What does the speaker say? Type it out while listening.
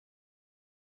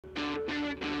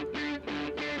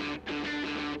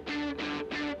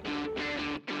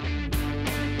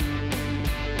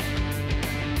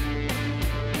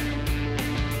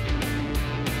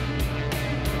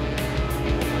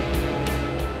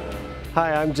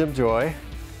Hi, I'm Jim Joy.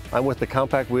 I'm with the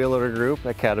Compact Wheel Loader Group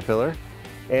at Caterpillar,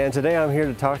 and today I'm here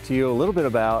to talk to you a little bit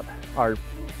about our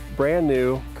brand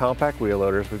new compact wheel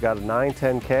loaders. We've got a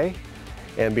 910K,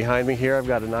 and behind me here I've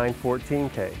got a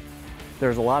 914K.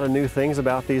 There's a lot of new things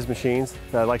about these machines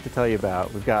that I'd like to tell you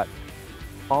about. We've got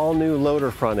all new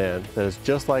loader front end that is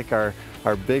just like our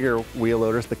bigger wheel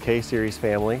loaders, the K-Series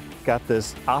family. Got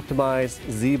this optimized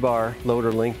Z-bar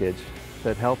loader linkage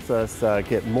that helps us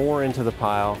get more into the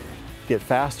pile, get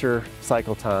faster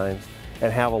cycle times,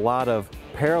 and have a lot of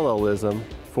parallelism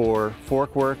for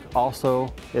fork work.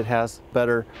 Also, it has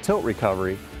better tilt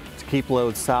recovery to keep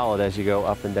loads solid as you go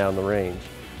up and down the range.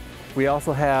 We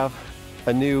also have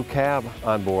a new cab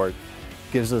on board.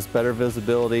 Gives us better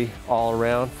visibility all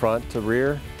around, front to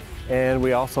rear. And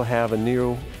we also have a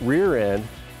new rear end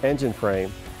engine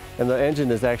frame. And the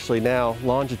engine is actually now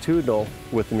longitudinal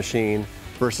with the machine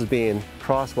versus being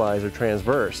crosswise or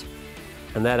transverse.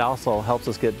 And that also helps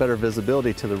us get better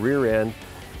visibility to the rear end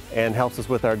and helps us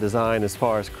with our design as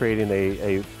far as creating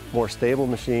a more stable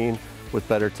machine with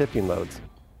better tipping loads.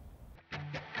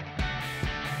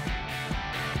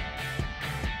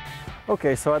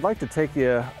 Okay, so I'd like to take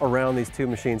you around these two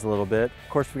machines a little bit. Of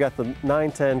course, we got the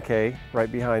 910K right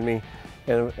behind me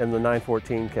and the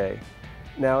 914K.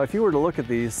 Now, if you were to look at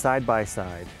these side by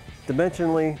side,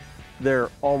 dimensionally, they're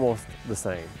almost the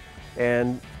same.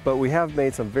 But we have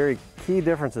made some very key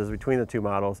differences between the two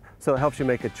models, so it helps you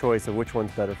make a choice of which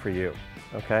one's better for you,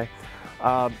 okay?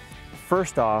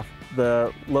 First off,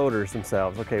 the loaders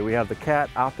themselves. Okay, we have the CAT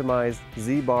optimized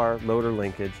Z-bar loader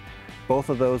linkage. Both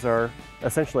of those are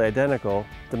essentially identical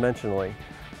dimensionally,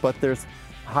 but there's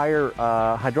higher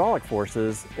hydraulic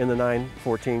forces in the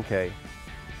 914K.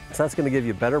 So that's going to give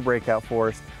you better breakout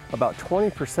force, about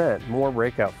 20% more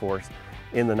breakout force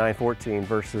in the 914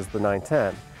 versus the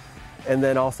 910. And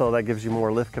then also that gives you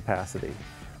more lift capacity.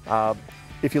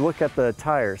 If you look at the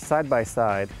tires side by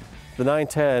side, the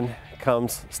 910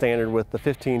 comes standard with the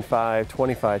 15.5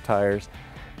 25 tires,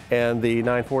 and the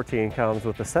 914 comes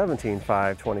with the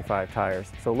 17.5 25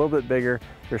 tires. So a little bit bigger,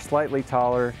 they're slightly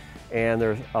taller, and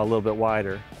they're a little bit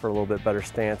wider for a little bit better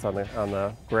stance on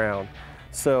the ground.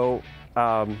 So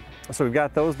we've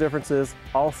got those differences.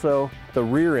 Also, the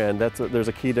rear end, there's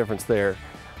a key difference there.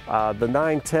 The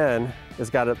 910 has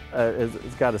got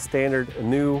a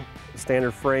new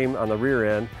standard frame on the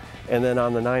rear end, and then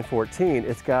on the 914,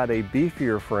 it's got a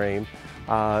beefier frame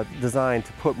designed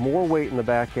to put more weight in the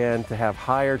back end to have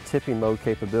higher tipping load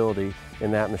capability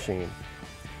in that machine.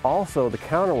 Also, the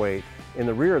counterweight in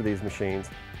the rear of these machines,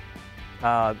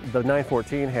 the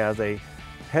 914 has a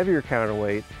heavier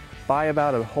counterweight by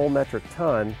about a whole metric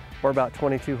ton, or about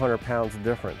 2,200 pounds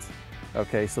difference.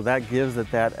 Okay, so that gives it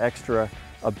that extra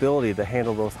ability to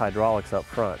handle those hydraulics up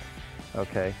front.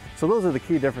 Okay, so those are the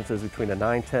key differences between a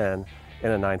 910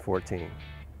 and a 914.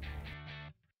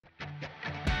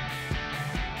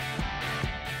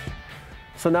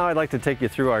 So now I'd like to take you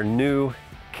through our new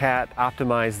CAT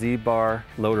optimized Z-bar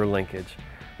loader linkage.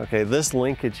 Okay, this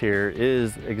linkage here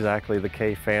is exactly the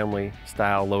K family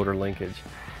style loader linkage.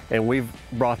 And we've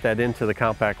brought that into the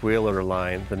compact wheel loader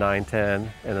line, the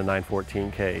 910 and the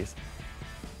 914Ks.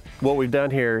 What we've done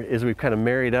here is we've kind of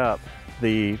married up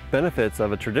the benefits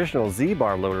of a traditional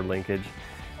Z-bar loader linkage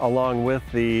along with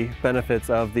the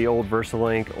benefits of the old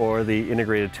Versalink or the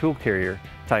integrated Toolcarrier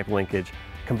type linkage.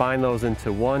 Combine those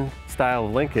into one style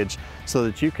of linkage so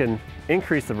that you can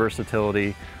increase the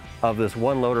versatility of this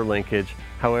one loader linkage,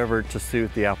 however, to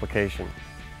suit the application.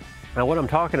 Now, what I'm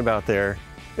talking about there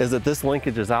is that this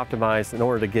linkage is optimized in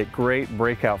order to get great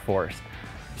breakout force.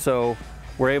 So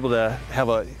we're able to have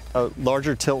a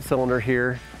larger tilt cylinder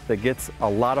here that gets a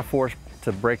lot of force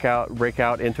to break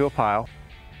out into a pile.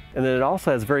 And then it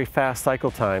also has very fast cycle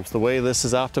times. The way this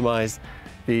is optimized,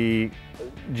 the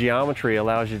geometry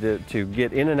allows you to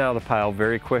get in and out of the pile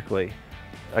very quickly.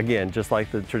 Again, just like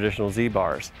the traditional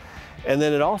Z-bars. And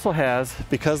then it also has,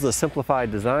 because of the simplified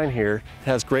design here, it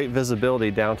has great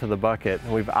visibility down to the bucket.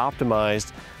 And we've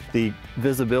optimized the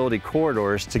visibility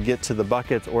corridors to get to the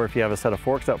buckets, or if you have a set of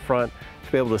forks up front,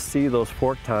 to be able to see those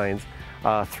fork tines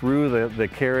through the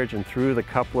carriage and through the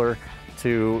coupler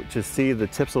to see the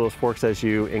tips of those forks as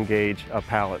you engage a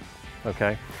pallet,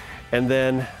 okay? And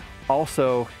then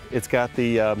also it's got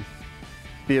the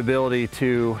ability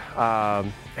to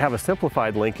have a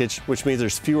simplified linkage, which means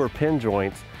there's fewer pin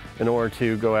joints in order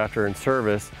to go after and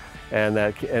service,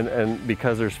 and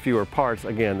because there's fewer parts,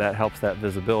 again, that helps that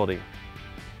visibility.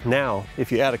 Now,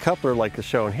 if you add a coupler like is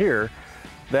shown here,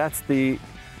 that's the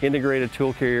integrated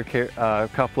Toolcarrier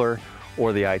coupler,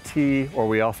 or the IT, or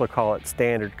we also call it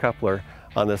standard coupler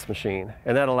on this machine.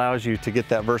 And that allows you to get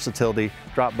that versatility,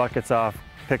 drop buckets off,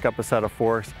 pick up a set of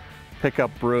forks, pick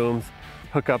up brooms,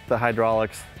 hook up the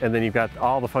hydraulics, and then you've got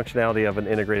all the functionality of an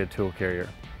integrated tool carrier.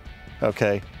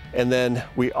 Okay, and then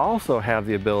we also have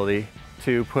the ability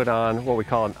to put on what we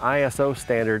call an ISO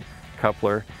standard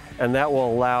coupler, and that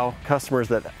will allow customers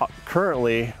that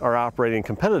currently are operating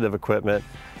competitive equipment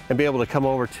and be able to come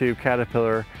over to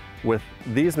Caterpillar with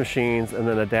these machines and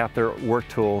then adapt their work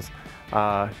tools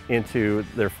into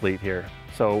their fleet here.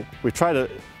 So we try to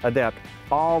adapt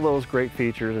all those great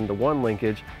features into one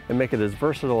linkage and make it as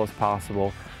versatile as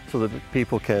possible so that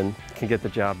people can get the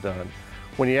job done.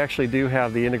 When you actually do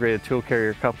have the integrated tool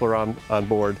carrier coupler on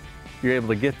board, you're able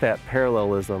to get that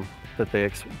parallelism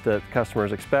that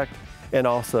customers expect, and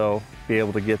also be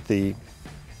able to get the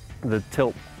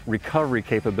tilt recovery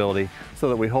capability so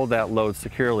that we hold that load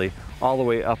securely all the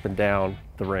way up and down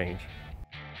the range.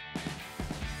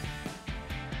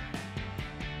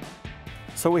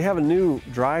 So we have a new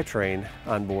drivetrain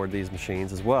on board these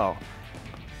machines as well.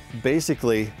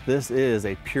 Basically, this is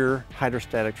a pure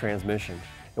hydrostatic transmission.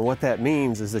 And what that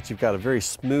means is that you've got a very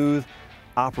smooth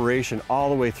operation all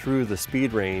the way through the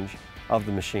speed range of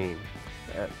the machine.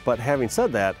 But having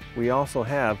said that, we also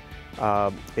have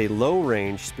a low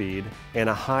range speed and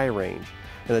a high range.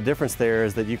 And the difference there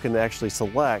is that you can actually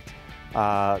select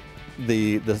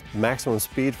the maximum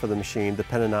speed for the machine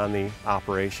depending on the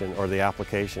operation or the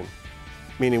application.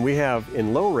 Meaning we have,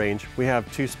 in low range, we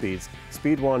have two speeds,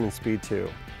 speed 1 and speed 2.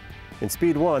 In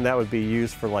speed 1, that would be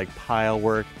used for like pile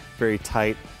work, very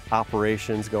tight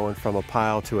operations going from a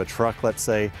pile to a truck, let's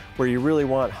say, where you really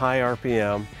want high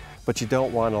RPM, but you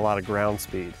don't want a lot of ground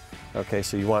speed. Okay,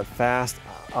 so you want fast,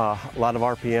 a lot of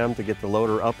RPM to get the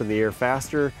loader up in the air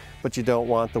faster, but you don't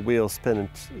want the wheels spinning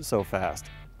so fast.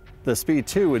 The speed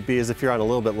 2 would be as if you're on a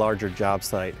little bit larger job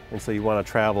site, and so you want to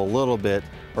travel a little bit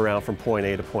around from point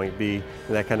A to point B,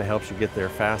 and that kind of helps you get there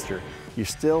faster. You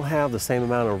still have the same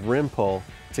amount of rim pull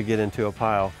to get into a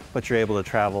pile, but you're able to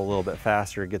travel a little bit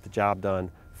faster, get the job done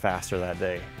faster that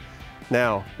day.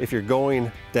 Now, if you're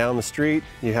going down the street,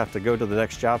 you have to go to the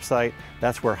next job site,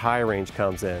 that's where high range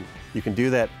comes in. You can do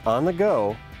that on the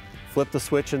go, flip the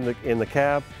switch in the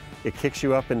cab, it kicks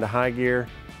you up into high gear.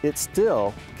 It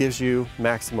still gives you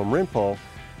maximum rim pull,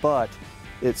 but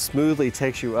it smoothly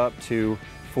takes you up to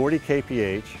 40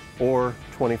 kph or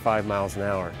 25 miles an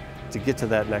hour to get to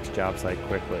that next job site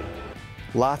quickly.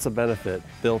 Lots of benefit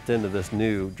built into this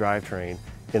new drivetrain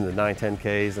in the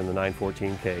 910Ks and the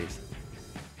 914Ks.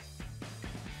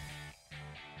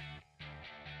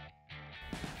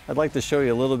 I'd like to show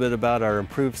you a little bit about our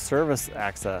improved service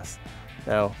access.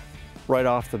 Now, right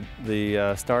off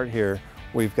the start here,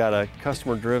 we've got a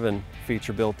customer-driven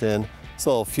feature built in. It's a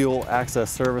little fuel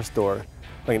access service door.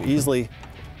 I can easily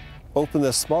open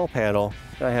this small panel,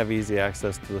 and I have easy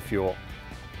access to the fuel.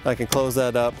 I can close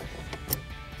that up,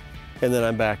 and then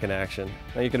I'm back in action.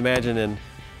 Now you can imagine in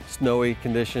snowy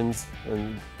conditions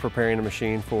and preparing a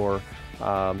machine for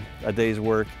a day's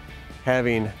work,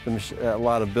 having a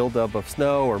lot of buildup of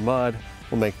snow or mud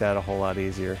will make that a whole lot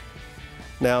easier.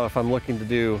 Now if I'm looking to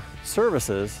do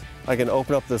services, I can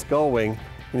open up this gull wing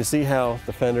and you see how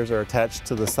the fenders are attached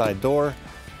to the side door.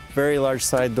 Very large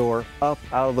side door up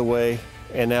out of the way,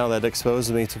 and now that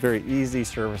exposes me to very easy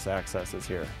service accesses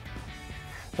here.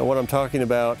 Now what I'm talking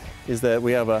about is that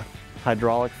we have a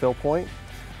hydraulic fill point,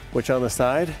 which on the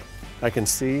side I can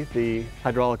see the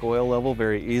hydraulic oil level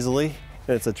very easily.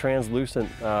 And it's a translucent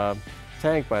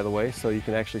tank, by the way, so you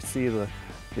can actually see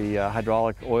the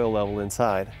hydraulic oil level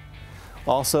inside.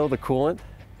 Also, the coolant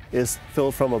is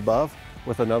filled from above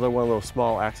with another one of those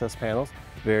small access panels.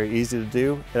 Very easy to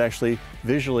do, and actually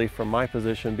visually from my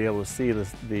position be able to see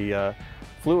the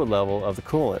fluid level of the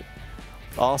coolant.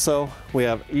 Also, we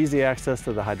have easy access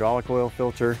to the hydraulic oil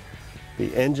filter,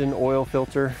 the engine oil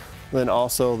filter, then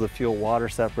also the fuel water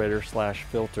separator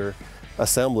 / filter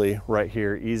assembly right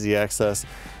here, easy access.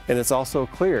 And it's also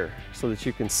clear so that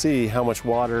you can see how much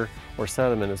water or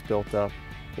sediment is built up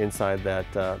inside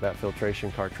that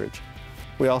filtration cartridge.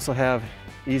 We also have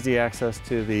easy access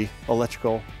to the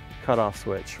electrical cutoff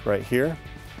switch right here.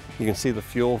 You can see the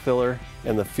fuel filler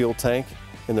and the fuel tank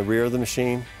in the rear of the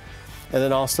machine. And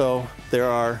then also there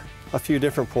are a few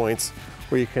different points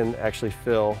where you can actually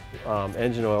fill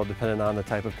engine oil depending on the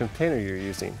type of container you're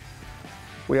using.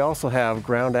 We also have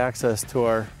ground access to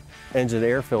our engine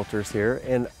air filters here,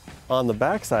 and on the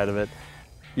back side of it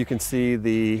you can see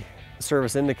the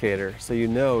service indicator, so you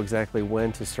know exactly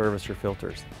when to service your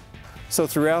filters. So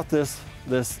throughout this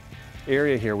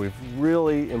area here, we've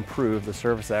really improved the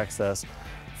service access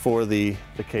for the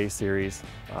K-Series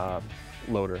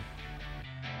loader.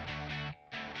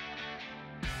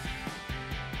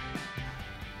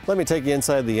 Let me take you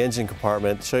inside the engine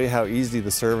compartment to show you how easy the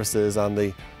service is on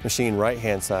the machine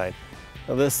right-hand side.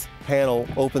 Now this panel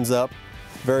opens up,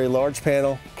 very large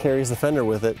panel, carries the fender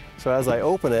with it. So as I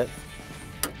open it,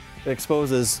 it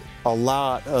exposes a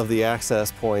lot of the access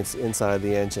points inside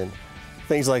the engine.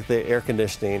 Things like the air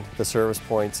conditioning, the service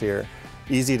points here,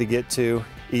 easy to get to,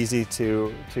 easy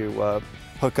to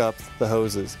hook up the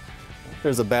hoses.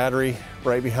 There's a battery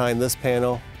right behind this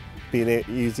panel, being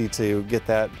easy to get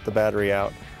the battery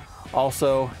out.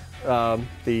 Also,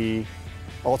 the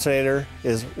alternator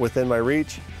is within my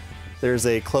reach. There's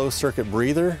a closed circuit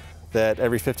breather that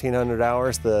every 1500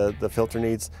 hours the filter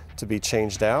needs to be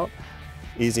changed out.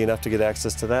 Easy enough to get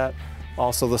access to that.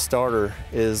 Also, the starter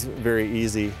is very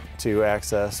easy to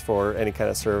access for any kind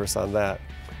of service on that.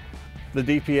 The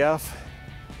DPF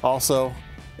also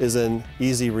is in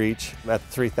easy reach at the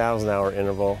 3,000 hour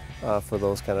interval for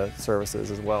those kind of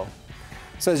services as well.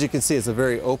 So as you can see, it's a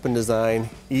very open design,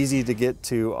 easy to get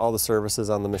to all the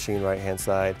services on the machine right-hand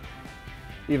side.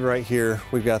 Even right here,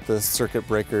 we've got the circuit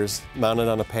breakers mounted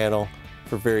on a panel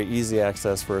for very easy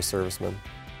access for a serviceman.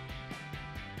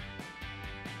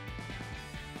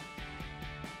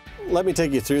 Let me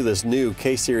take you through this new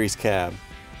K-Series cab.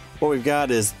 What we've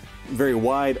got is a very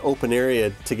wide open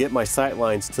area to get my sight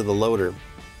lines to the loader.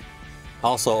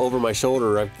 Also, over my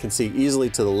shoulder, I can see easily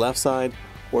to the left side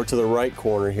or to the right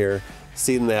corner here,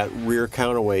 seeing that rear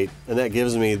counterweight, and that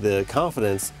gives me the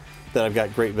confidence that I've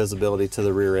got great visibility to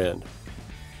the rear end.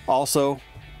 Also,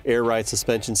 air ride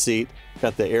suspension seat,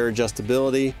 got the air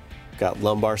adjustability, got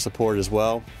lumbar support as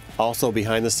well. Also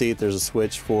behind the seat, there's a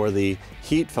switch for the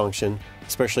heat function,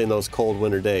 especially in those cold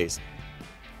winter days.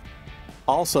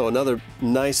 Also, another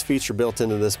nice feature built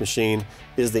into this machine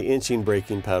is the inching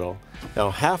braking pedal. Now,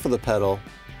 half of the pedal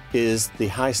is the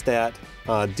high stat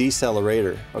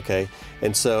decelerator, okay?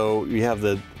 And so you have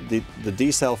the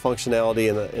decel functionality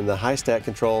and the high stat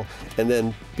control, and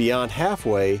then beyond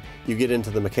halfway, you get into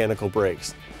the mechanical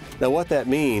brakes. Now what that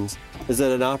means is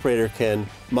that an operator can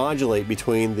modulate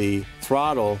between the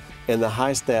throttle and the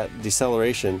high stat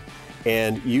deceleration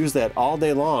and use that all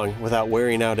day long without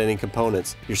wearing out any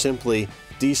components. You're simply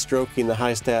de-stroking the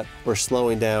high stat or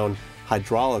slowing down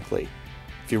hydraulically.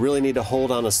 If you really need to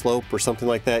hold on a slope or something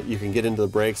like that, you can get into the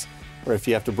brakes, or if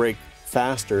you have to brake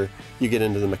faster, you get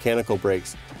into the mechanical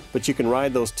brakes. But you can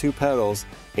ride those two pedals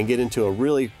and get into a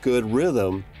really good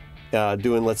rhythm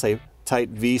doing, let's say, tight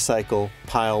V-cycle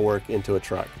pile work into a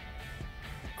truck.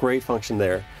 Great function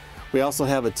there. We also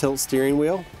have a tilt steering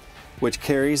wheel, which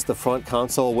carries the front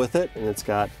console with it, and it's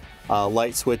got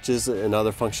light switches and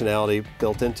other functionality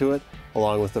built into it,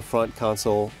 along with the front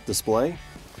console display.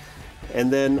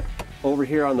 And then over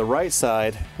here on the right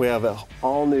side, we have an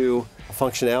all-new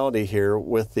functionality here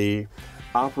with the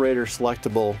operator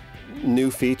selectable new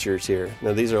features here.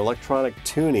 Now these are electronic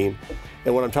tuning,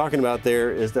 and what I'm talking about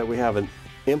there is that we have an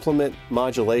implement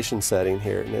modulation setting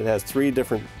here, and it has three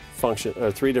different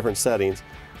settings.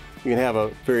 You can have a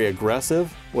very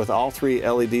aggressive with all three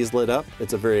LEDs lit up.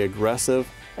 It's a very aggressive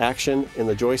action in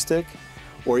the joystick,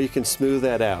 or you can smooth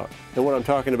that out. And what I'm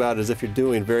talking about is if you're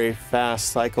doing very fast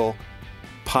cycle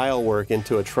pile work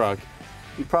into a truck,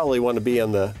 you probably want to be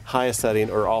on the highest setting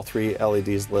or all three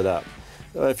LEDs lit up.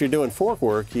 If you're doing fork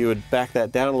work, you would back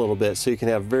that down a little bit so you can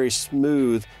have very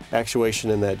smooth actuation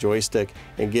in that joystick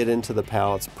and get into the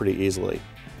pallets pretty easily.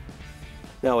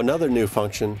 Now another new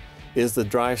function is the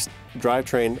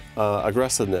Drivetrain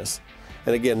Aggressiveness.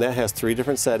 And again, that has three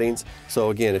different settings. So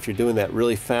again, if you're doing that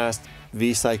really fast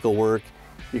V-cycle work,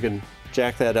 you can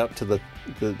jack that up to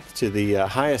the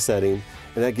highest setting,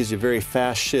 and that gives you very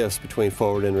fast shifts between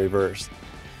forward and reverse.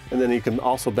 And then you can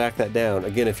also back that down.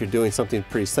 Again, if you're doing something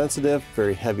pretty sensitive,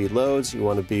 very heavy loads, you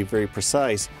want to be very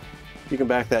precise, you can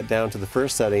back that down to the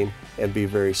first setting and be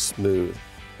very smooth.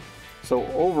 So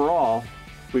overall,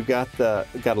 we've got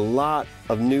a lot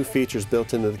of new features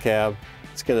built into the cab.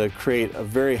 It's going to create a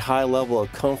very high level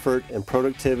of comfort and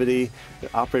productivity.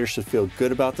 The operator should feel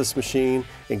good about this machine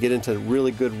and get into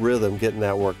really good rhythm getting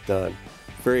that work done.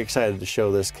 Very excited to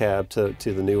show this cab to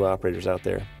the new operators out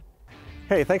there.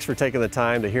 Hey, thanks for taking the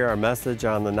time to hear our message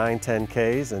on the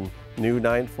 910Ks and new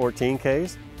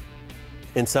 914Ks.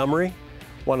 In summary,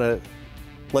 want to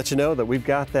let you know that we've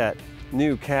got that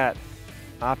new CAT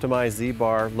optimized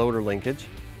Z-bar loader linkage.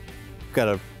 We've got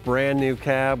a brand new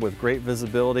cab with great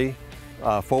visibility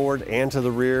forward and to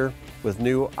the rear with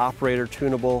new operator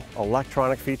tunable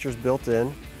electronic features built in.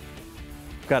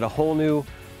 We've got a whole new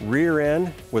rear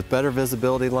end with better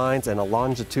visibility lines and a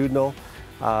longitudinal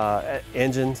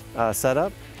engine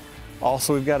setup.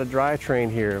 Also, we've got a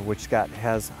drivetrain here which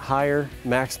has higher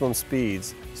maximum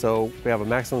speeds. So we have a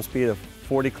maximum speed of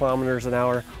 40 kilometers an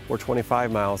hour or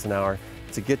 25 miles an hour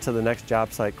to get to the next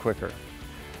job site quicker.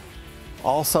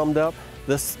 All summed up,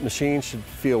 this machine should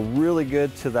feel really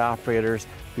good to the operators,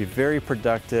 be very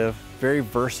productive, very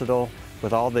versatile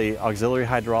with all the auxiliary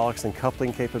hydraulics and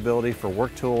coupling capability for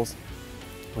work tools.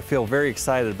 We feel very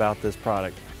excited about this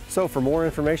product. So for more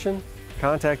information,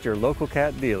 contact your local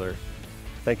CAT dealer.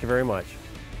 Thank you very much.